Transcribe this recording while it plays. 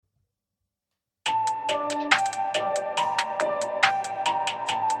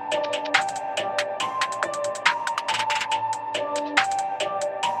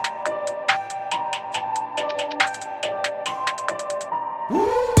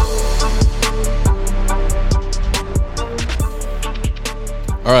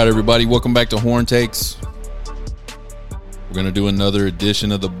All right, everybody, welcome back to Horn Takes. We're going to do another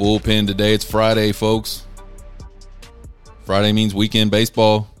edition of the Bullpen today. It's Friday, folks. Friday means weekend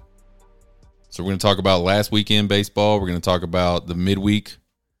baseball. So we're going to talk about last weekend baseball. We're going to talk about the midweek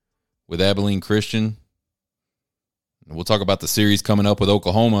with Abilene Christian. And we'll talk about the series coming up with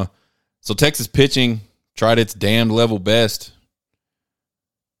Oklahoma. So Texas pitching tried its damned level best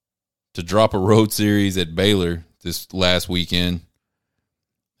to drop a road series at Baylor this last weekend.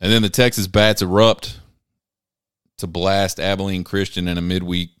 And then the Texas bats erupt to blast Abilene Christian in a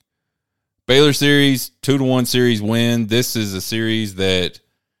midweek Baylor series, 2-1 series win. This is a series that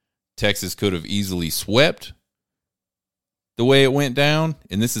Texas could have easily swept the way it went down.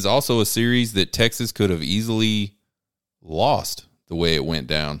 And this is also a series that Texas could have easily lost the way it went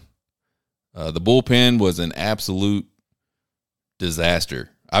down. The bullpen was an absolute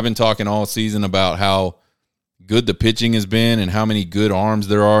disaster. I've been talking all season about how good the pitching has been and how many good arms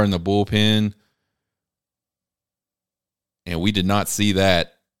there are in the bullpen. And we did not see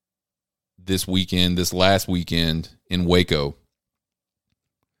that this last weekend in Waco.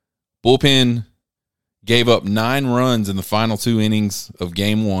 Bullpen gave up 9 runs in the final 2 innings of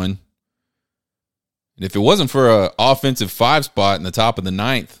game 1. And if it wasn't for an offensive 5 spot in the top of the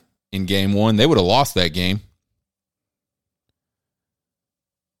 9th in game 1, they would have lost that game.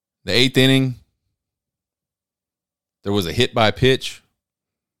 The 8th inning, there was a hit by pitch,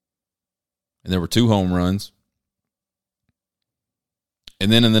 and there were 2 home runs.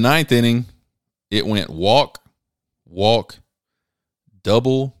 And then in the 9th inning, it went walk, walk,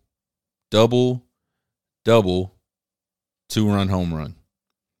 double, double, double, 2-run home run.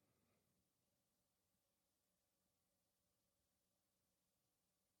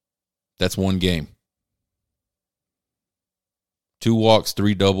 That's one game. 2 walks,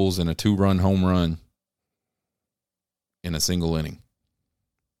 3 doubles, and a 2-run home run in a single inning.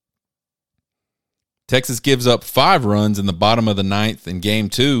 Texas gives up 5 runs in the bottom of the 9th in game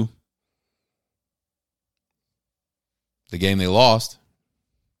 2. The game they lost.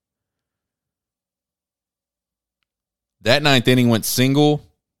 That 9th inning went single,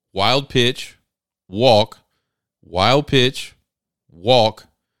 wild pitch, walk, wild pitch, walk,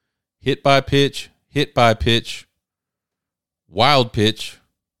 hit by pitch, wild pitch,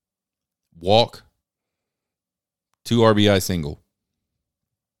 walk, 2 RBI single.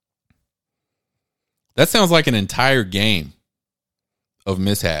 That sounds like an entire game of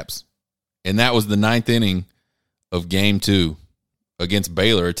mishaps. And that was the 9th inning of game 2 against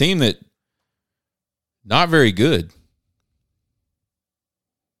Baylor, a team that not very good.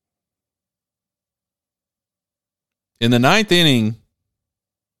 In the 9th inning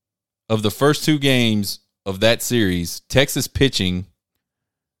of the first 2 games of that series, Texas pitching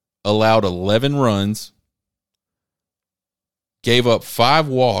allowed 11 runs, gave up 5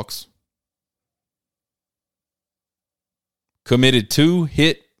 walks, committed 2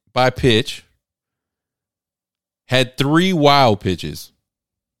 hit by pitch, had 3 wild pitches.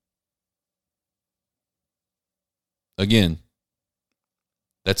 Again,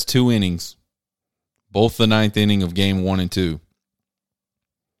 that's 2 innings, both the 9th inning of game 1 and 2.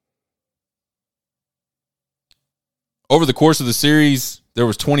 Over the course of the series, there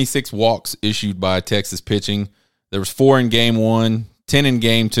was 26 walks issued by Texas pitching. There was 4 in game 1, 10 in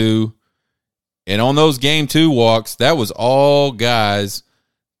game 2. And on those game 2 walks, that was all guys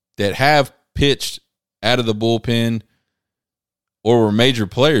that have pitched out of the bullpen or were major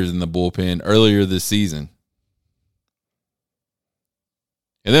players in the bullpen earlier this season.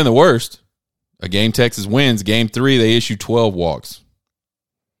 And then the worst, a game Texas wins, game 3, they issue 12 walks.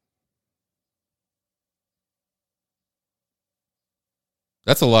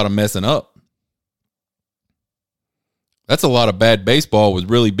 That's a lot of messing up. That's a lot of bad baseball with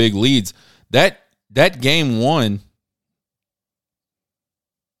really big leads. That game 1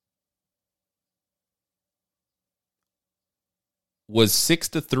 was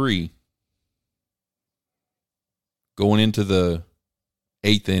 6-3 going into the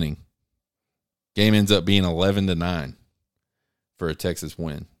 8th inning. Game ends up being 11-9 for a Texas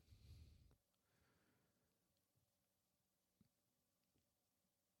win.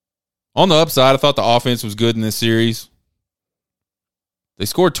 On the upside, I thought the offense was good in this series. They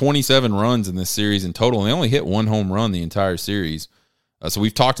scored 27 runs in this series in total, and they only hit 1 home run the entire series. So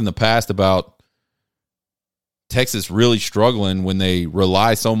we've talked in the past about Texas really struggling when they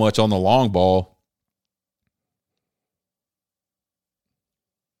rely so much on the long ball.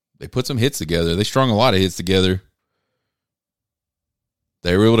 They put some hits together. They strung a lot of hits together.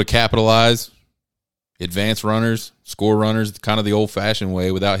 They were able to capitalize, advance runners, score runners, kind of the old-fashioned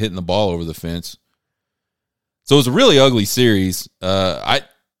way without hitting the ball over the fence. So it was a really ugly series. I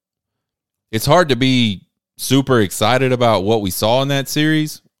it's hard to be super excited about what we saw in that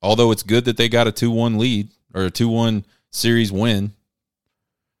series, although it's good that they got a 2-1 lead or a 2-1 series win.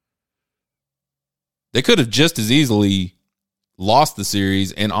 They could have just as easily lost the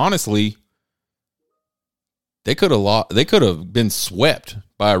series, and honestly, they could have been swept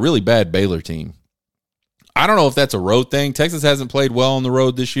by a really bad Baylor team. I don't know if that's a road thing. Texas hasn't played well on the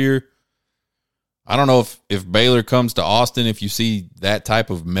road this year. I don't know if Baylor comes to Austin, if you see that type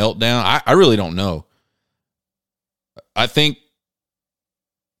of meltdown. I really don't know. I think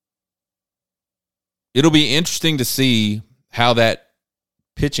it'll be interesting to see how that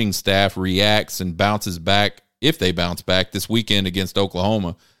pitching staff reacts and bounces back, if they bounce back this weekend against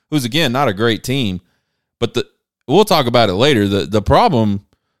Oklahoma, who's, again, not a great team. But we'll talk about it later. The problem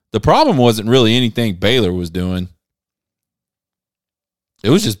wasn't really anything Baylor was doing. It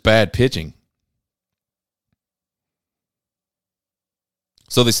was just bad pitching.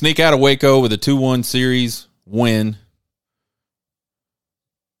 So they sneak out of Waco with a 2-1 series win.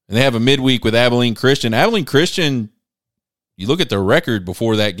 And they have a midweek with Abilene Christian. Abilene Christian, you look at their record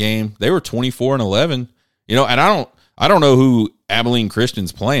before that game, they were 24-11. And I don't know who Abilene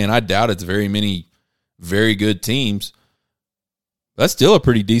Christian's playing. I doubt it's very many very good teams. That's still a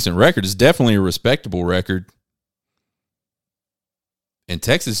pretty decent record. It's definitely a respectable record. And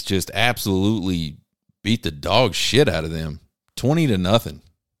Texas just absolutely beat the dog shit out of them. 20-0.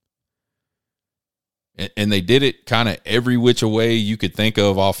 And they did it kind of every which way you could think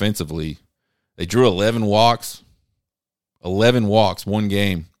of offensively. They drew 11 walks. 11 walks, one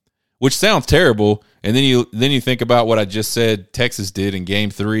game, which sounds terrible. And then you think about what I just said Texas did in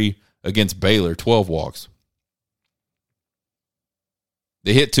Game 3 against Baylor, 12 walks.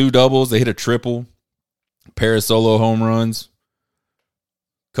 They hit 2 doubles. They hit a triple, a pair of solo home runs,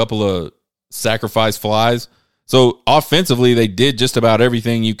 a couple of sacrifice flies. So offensively, they did just about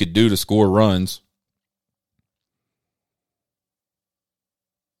everything you could do to score runs.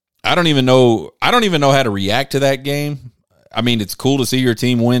 I don't even know how to react to that game. I mean, it's cool to see your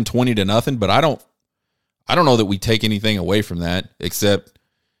team win 20-0, but I don't know that we take anything away from that, except,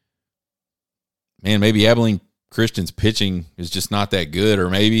 man, maybe Abilene Christian's pitching is just not that good, or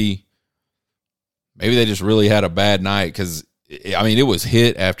maybe they just really had a bad night, because, I mean, it was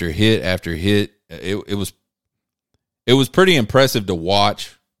hit after hit after hit. It was pretty impressive to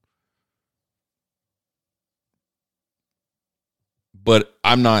watch. But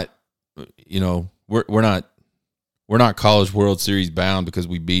I'm not, we're not College World Series bound because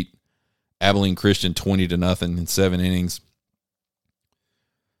we beat Abilene Christian 20-0 in 7 innings.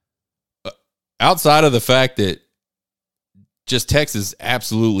 Outside of the fact that just Texas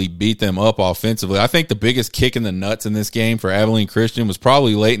absolutely beat them up offensively, I think the biggest kick in the nuts in this game for Abilene Christian was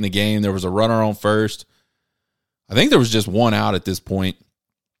probably late in the game. There was a runner on first. I think there was just one out at this point.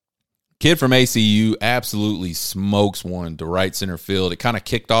 Kid from ACU absolutely smokes one to right center field. It kind of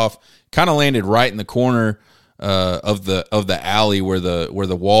kicked off, kind of landed right in the corner of the alley where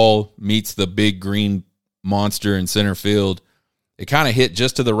the wall meets the big green monster in center field. It kind of hit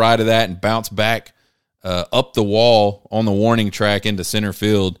just to the right of that and bounced back up the wall on the warning track into center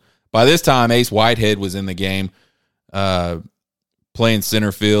field. By this time, Ace Whitehead was in the game, playing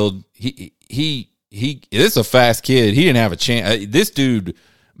center field. He this is a fast kid. He didn't have a chance. This dude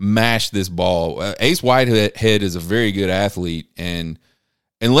mashed this ball. Ace Whitehead is a very good athlete, and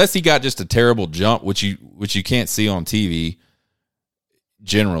unless he got just a terrible jump, which you can't see on TV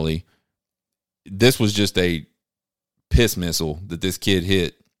generally, this was just a piss missile that this kid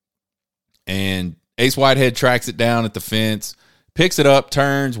hit. And Ace Whitehead tracks it down at the fence, picks it up,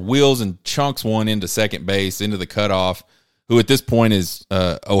 turns, wheels, and chunks one into second base, into the cutoff, who at this point is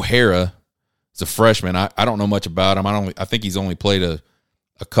O'Hara. It's a freshman. I don't know much about him. I think he's only played a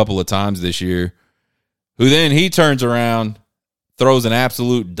couple of times this year, who then he turns around, throws an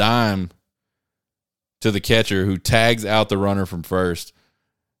absolute dime to the catcher, who tags out the runner from first.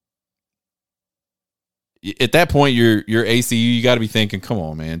 At that point, your ACU, you got to be thinking, come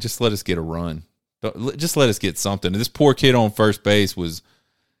on, man, just let us get a run. Just let us get something. This poor kid on first base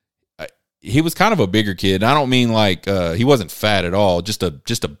he was kind of a bigger kid. I don't mean like he wasn't fat at all, just a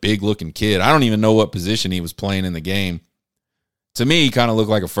big looking kid. I don't even know what position he was playing in the game. To me, he kind of looked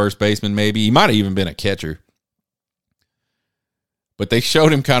like a first baseman maybe. He might have even been a catcher. But they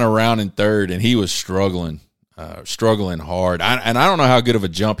showed him kind of rounding third, and he was struggling hard. And I don't know how good of a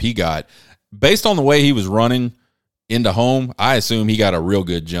jump he got. Based on the way he was running into home, I assume he got a real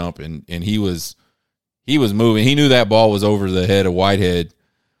good jump, and he was moving. He knew that ball was over the head of Whitehead.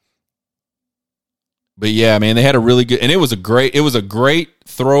 But yeah, man, they had a really good, and it was a great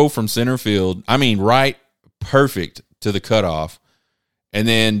throw from center field. I mean, right, perfect to the cutoff. And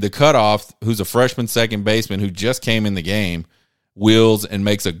then the cutoff, who's a freshman second baseman who just came in the game, wheels and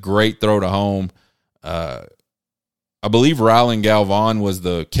makes a great throw to home. I believe Rylan Galvan was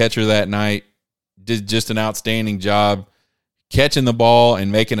the catcher that night. Did just an outstanding job catching the ball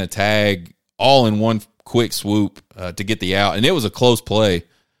and making a tag all in one quick swoop to get the out. And it was a close play.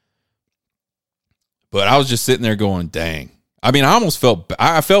 But I was just sitting there going, dang. I mean, I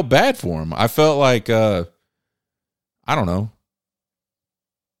felt bad for him. I felt like, I don't know.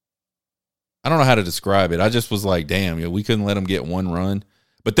 I don't know how to describe it. I just was like, damn, we couldn't let him get one run.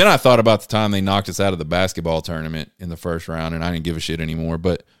 But then I thought about the time they knocked us out of the basketball tournament in the first round, and I didn't give a shit anymore.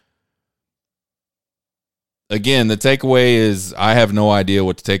 But again, the takeaway is I have no idea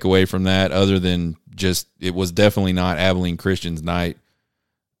what to take away from that other than just it was definitely not Abilene Christian's night.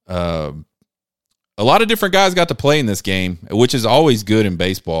 A lot of different guys got to play in this game, which is always good in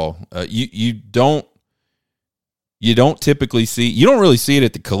baseball. You don't typically see, you don't really see it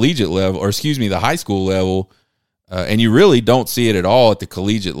at the collegiate level, or the high school level. And you really don't see it at all at the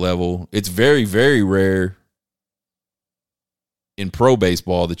collegiate level. It's very, very rare in pro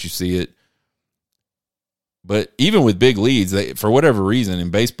baseball that you see it. But even with big leads, for whatever reason in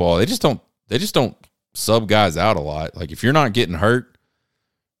baseball, they just don't sub guys out a lot. Like if you're not getting hurt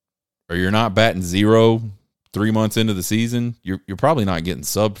or you're not batting 0 3 months into the season, you're probably not getting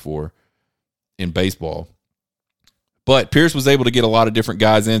subbed for in baseball. But Pierce was able to get a lot of different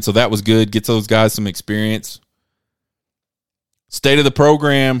guys in, so that was good. Gets those guys some experience. State of the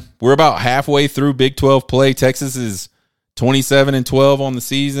program, we're about halfway through Big 12 play. Texas is 27-12 on the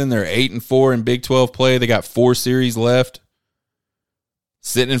season. They're 8-4 in Big 12 play. They got 4 series left.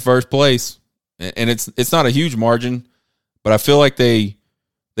 Sitting in first place. And it's not a huge margin, but I feel like they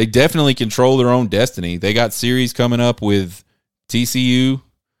definitely control their own destiny. They got series coming up with TCU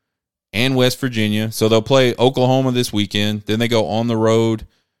and West Virginia. So they'll play Oklahoma this weekend. Then they go on the road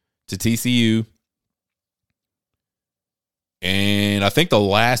to TCU. And I think the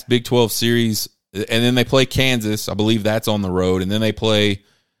last Big 12 series, and then they play Kansas. I believe that's on the road. And then they play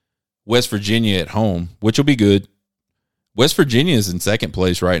West Virginia at home, which will be good. West Virginia is in second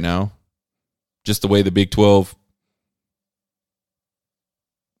place right now, just the way the Big 12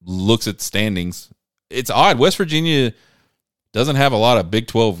 looks at standings. It's odd. West Virginia doesn't have a lot of Big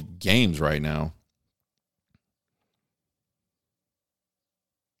 12 games right now.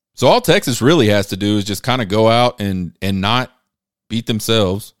 So all Texas really has to do is just kind of go out and not beat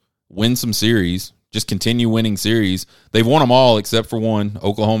themselves, win some series, just continue winning series. They've won them all except for one,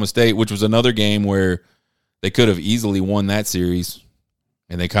 Oklahoma State, which was another game where they could have easily won that series,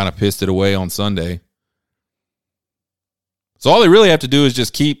 and they kind of pissed it away on Sunday. So all they really have to do is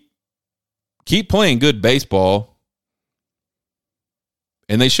just keep playing good baseball,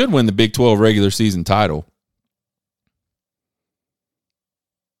 and they should win the Big 12 regular season title.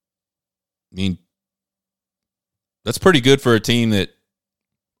 I mean, that's pretty good for a team that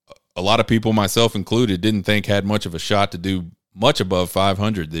a lot of people, myself included, didn't think had much of a shot to do much above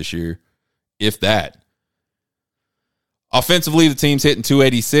 500 this year, if that. Offensively, the team's hitting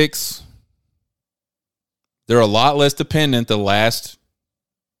 286. They're a lot less dependent the last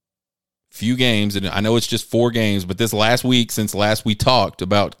few games, and I know it's just 4 games, but this last week, since last we talked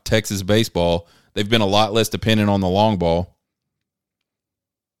about Texas baseball, they've been a lot less dependent on the long ball,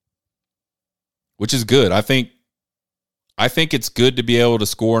 which is good. I think it's good to be able to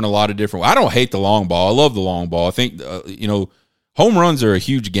score in a lot of different ways. I don't hate the long ball. I love the long ball. I think, home runs are a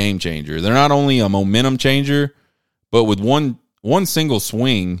huge game changer. They're not only a momentum changer, but with one single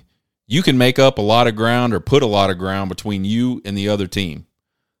swing, you can make up a lot of ground or put a lot of ground between you and the other team.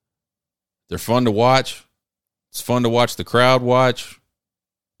 They're fun to watch. It's fun to watch the crowd watch.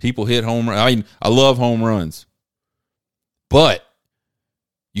 People hit home runs. I mean, I love home runs. But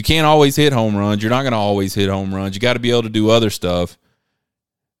you can't always hit home runs. You're not going to always hit home runs. You got to be able to do other stuff.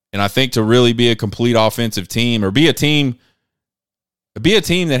 And I think to really be a complete offensive team, or be a team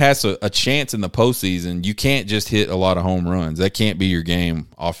that has a chance in the postseason, you can't just hit a lot of home runs. That can't be your game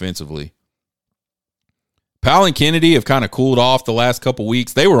offensively. Powell and Kennedy have kind of cooled off the last couple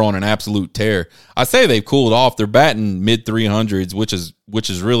weeks. They were on an absolute tear. I say they've cooled off. They're batting mid 300s, which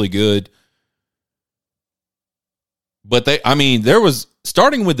is really good. But there was,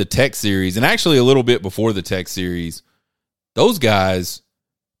 starting with the Tech series, and actually a little bit before the Tech series, those guys,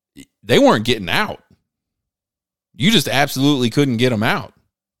 they weren't getting out. You just absolutely couldn't get them out.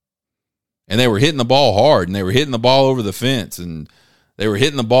 And they were hitting the ball hard, and they were hitting the ball over the fence, and they were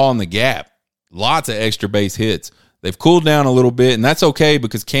hitting the ball in the gap. Lots of extra base hits. They've cooled down a little bit, and that's okay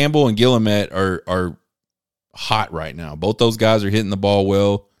because Campbell and Guillemette are hot right now. Both those guys are hitting the ball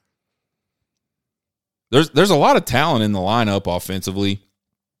well. There's a lot of talent in the lineup offensively.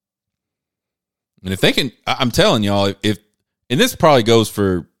 And if they can, I'm telling y'all, and this probably goes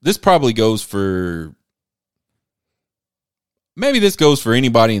for maybe this goes for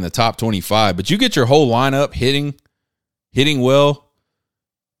anybody in the top 25, but you get your whole lineup hitting well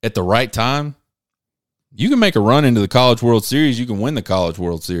at the right time, you can make a run into the College World Series. You can win the College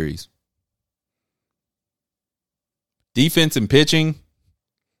World Series. Defense and pitching,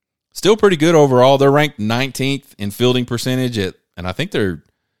 still pretty good overall. They're ranked 19th in fielding percentage and I think their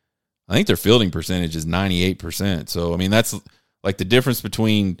fielding percentage is 98%. So, I mean, that's like the difference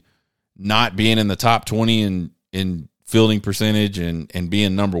between not being in the top 20 in fielding percentage and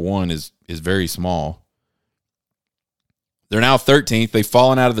being number one is very small. They're now 13th. They've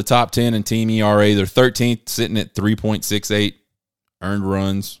fallen out of the top 10 in team ERA. They're 13th, sitting at 3.68 earned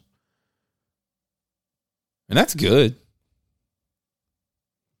runs. And that's good.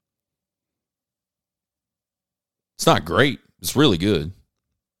 It's not great. It's really good.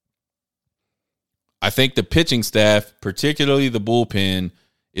 I think the pitching staff, particularly the bullpen,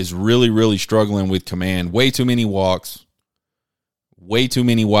 is really, really struggling with command. Way too many walks. Way too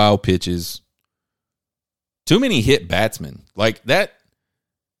many wild pitches. Too many hit batsmen. Like that.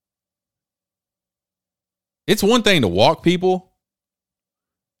 It's one thing to walk people.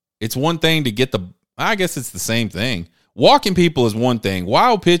 It's one thing to get I guess it's the same thing. Walking people is one thing.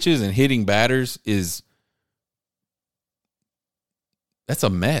 Wild pitches and hitting batters that's a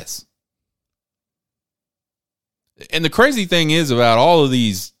mess. And the crazy thing is about all of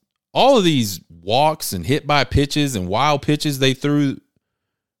these walks and hit by pitches and wild pitches they threw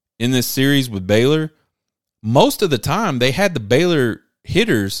in this series with Baylor, most of the time they had the Baylor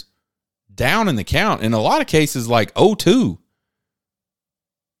hitters down in the count. In a lot of cases, like 0-2.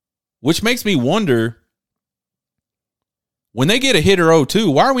 Which makes me wonder, when they get a hitter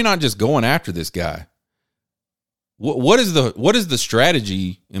 0-2, why are we not just going after this guy? What is the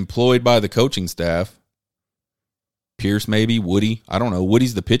strategy employed by the coaching staff? Pierce, maybe Woody. I don't know.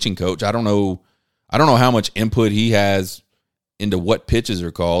 Woody's the pitching coach. I don't know how much input he has into what pitches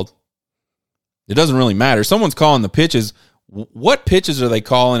are called. It doesn't really matter. Someone's calling the pitches. What pitches are they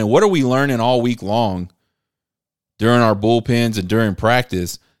calling, and what are we learning all week long during our bullpens and during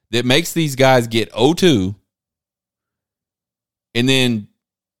practice that makes these guys get 0-2, and then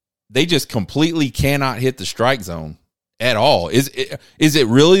they just completely cannot hit the strike zone at all? Is it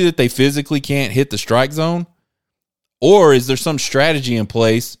really that they physically can't hit the strike zone? Or is there some strategy in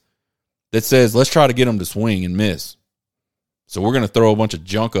place that says, let's try to get them to swing and miss? So we're going to throw a bunch of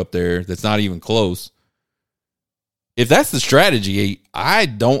junk up there that's not even close. If that's the strategy, I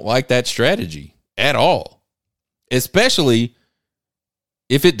don't like that strategy at all, especially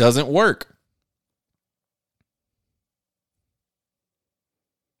if it doesn't work.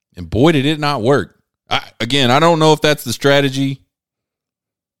 And boy, did it not work. I don't know if that's the strategy.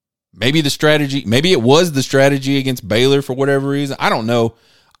 Maybe it was the strategy against Baylor for whatever reason. I don't know.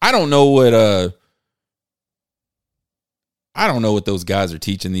 I don't know what those guys are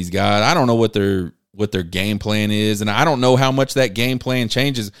teaching these guys. I don't know what their game plan is, and I don't know how much that game plan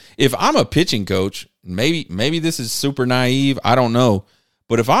changes. If I'm a pitching coach, maybe this is super naive, I don't know.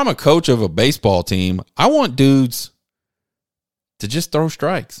 But if I'm a coach of a baseball team, I want dudes to just throw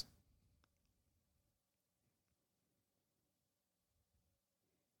strikes.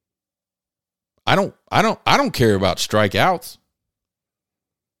 I don't care about strikeouts.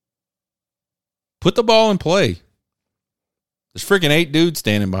 Put the ball in play. There's freaking 8 dudes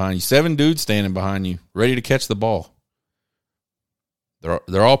standing behind you, 7 dudes standing behind you, ready to catch the ball.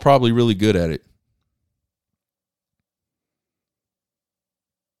 They're all probably really good at it.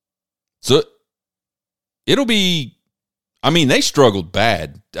 So it'll be, they struggled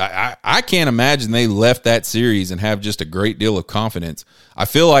bad. I can't imagine they left that series and have just a great deal of confidence. I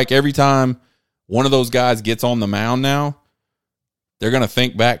feel like every time one of those guys gets on the mound now, they're going to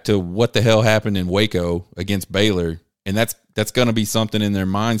think back to what the hell happened in Waco against Baylor, and that's going to be something in their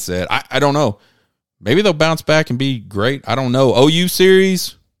mindset. I don't know. Maybe they'll bounce back and be great. I don't know. OU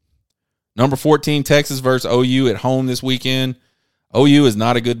series, number 14, Texas versus OU at home this weekend. OU is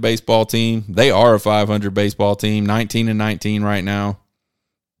not a good baseball team. They are a 500 baseball team, 19-19 right now.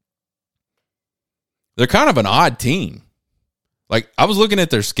 They're kind of an odd team. Like, I was looking at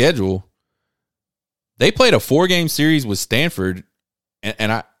their schedule. They played a 4-game series with Stanford,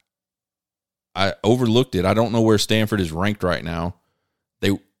 and I overlooked it. I don't know where Stanford is ranked right now.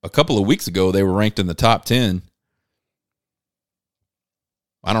 A couple of weeks ago, they were ranked in the top 10.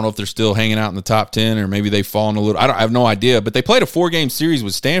 I don't know if they're still hanging out in the top 10 or maybe they've fallen a little. I have no idea, but they played a 4-game series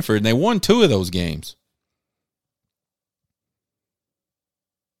with Stanford, and they won 2 of those games.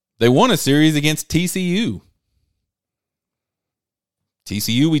 They won a series against TCU.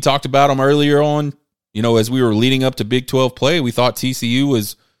 TCU, we talked about them earlier on. As we were leading up to Big 12 play, we thought TCU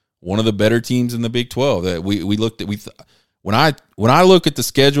was one of the better teams in the Big 12. That we looked at. When I look at the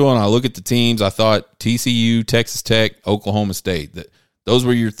schedule and I look at the teams, I thought TCU, Texas Tech, Oklahoma State. Those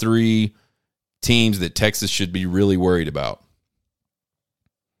were your three teams that Texas should be really worried about.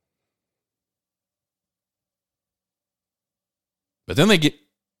 But then they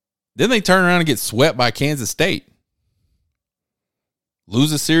turn around and get swept by Kansas State.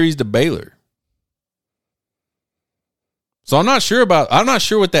 Lose a series to Baylor. So I'm not sure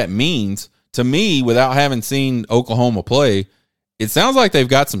what that means. To me, without having seen Oklahoma play, it sounds like they've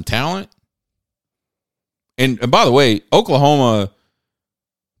got some talent. And by the way, Oklahoma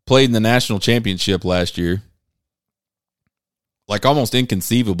played in the national championship last year. Like almost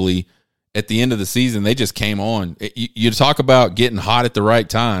inconceivably, at the end of the season, they just came on. You talk about getting hot at the right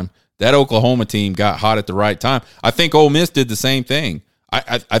time. That Oklahoma team got hot at the right time. I think Ole Miss did the same thing.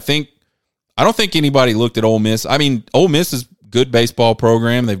 I don't think anybody looked at Ole Miss. I mean, Ole Miss is a good baseball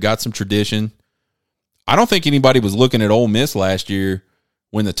program. They've got some tradition. I don't think anybody was looking at Ole Miss last year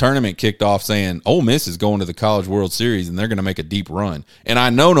when the tournament kicked off saying Ole Miss is going to the College World Series and they're going to make a deep run. And I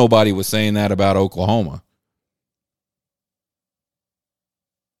know nobody was saying that about Oklahoma.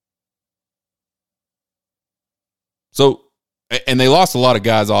 So, and they lost a lot of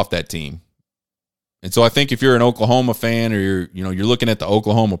guys off that team. And so I think if you're an Oklahoma fan or you're looking at the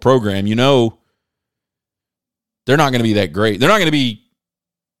Oklahoma program, they're not going to be that great. They're not going to be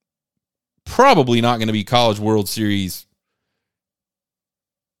probably not going to be College World Series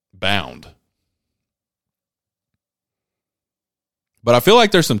bound. But I feel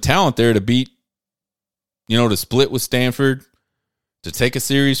like there's some talent there to beat, to split with Stanford, to take a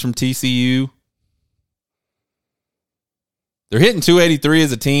series from TCU. They're hitting 283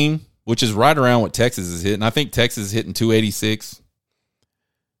 as a team, which is right around what Texas is hitting. I think Texas is hitting 286.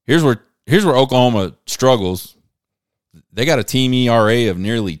 Here's where Oklahoma struggles. They got a team ERA of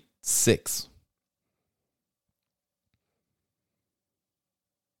nearly 6.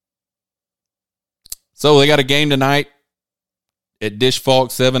 So they got a game tonight at Dish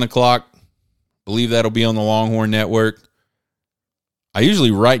Falk, 7 o'clock. Believe that'll be on the Longhorn Network. I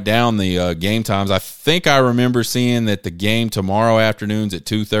usually write down the game times. I think I remember seeing that the game tomorrow afternoon's at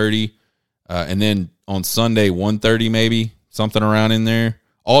 2:30, and then on Sunday 1:30 maybe, something around in there.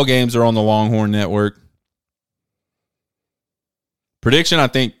 All games are on the Longhorn Network. Prediction, I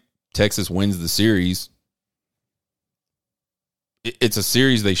think Texas wins the series. It's a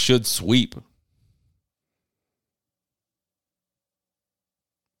series they should sweep.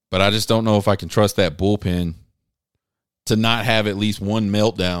 But I just don't know if I can trust that bullpen to not have at least one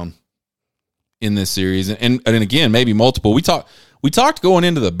meltdown in this series. And again, maybe multiple. We talked going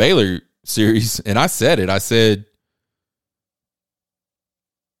into the Baylor series, and I said it. I said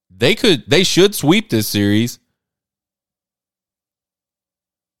they should sweep this series.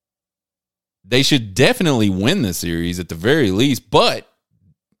 They should definitely win the series at the very least, but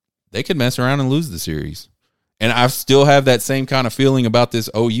they could mess around and lose the series. And I still have that same kind of feeling about this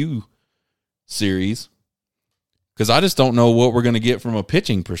OU series, because I just don't know what we're going to get from a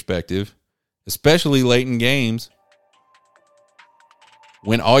pitching perspective, especially late in games,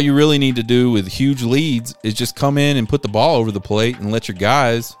 when all you really need to do with huge leads is just come in and put the ball over the plate and let your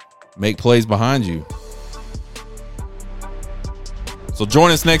guys make plays behind you. So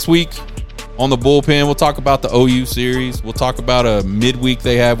join us next week on the Bullpen. We'll talk about the OU series. We'll talk about a midweek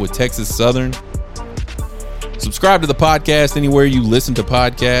they have with Texas Southern. Subscribe to the podcast anywhere you listen to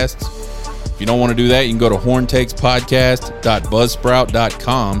podcasts. If you don't want to do that, you can go to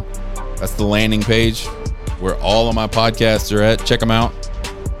horntakespodcast.buzzsprout.com. That's the landing page where all of my podcasts are at. Check them out.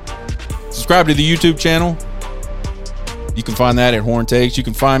 Subscribe to the YouTube channel. You can find that at Horn Takes. You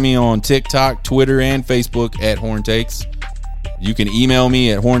can find me on TikTok, Twitter, and Facebook at Horn Takes. You can email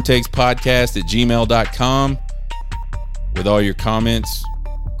me at horntakespodcast@gmail.com with all your comments,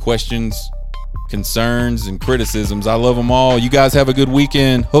 questions, concerns, and criticisms. I love them all. You guys have a good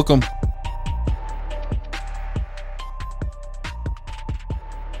weekend. Hook 'em.